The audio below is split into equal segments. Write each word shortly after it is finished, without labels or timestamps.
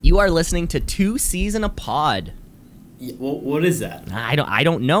You are listening to Two Season a Pod. What is that? I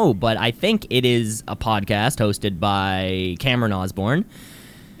don't know, but I think it is a podcast hosted by Cameron Osborne.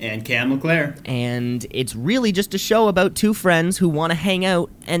 And Cam LeClaire. And it's really just a show about two friends who want to hang out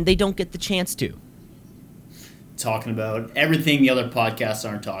and they don't get the chance to. Talking about everything the other podcasts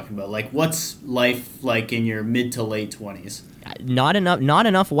aren't talking about. Like, what's life like in your mid to late 20s? Not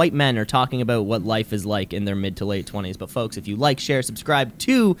enough white men are talking about what life is like in their mid to late 20s. But folks, if you like, share, subscribe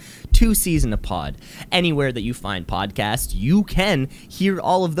to Two Season a Pod. Anywhere that you find podcasts, you can hear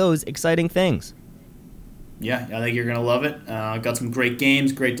all of those exciting things. Yeah, I think you're going to love it. Got some great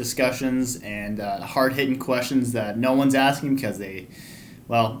games, great discussions, and hard-hitting questions that no one's asking because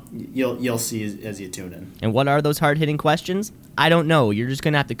you'll see as you tune in. And what are those hard-hitting questions? I don't know. You're just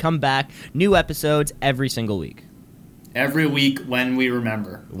going to have to come back. New episodes every single week. Every week when we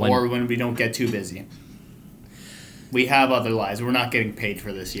remember, or when we don't get too busy. We have other lives. We're not getting paid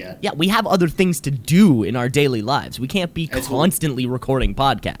for this yet. Yeah, we have other things to do in our daily lives. We can't be constantly recording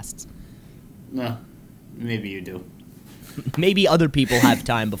podcasts. No, maybe you do. Maybe other people have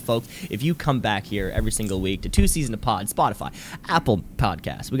time, but folks, if you come back here every single week to Two Season a Pod, Spotify, Apple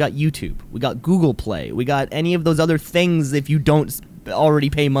Podcasts, we got YouTube, we got Google Play, we got any of those other things if you don't already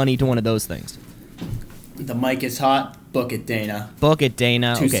pay money to one of those things. The mic is hot. Book it, Dana. Book it,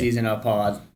 Dana. Two Season a Pod.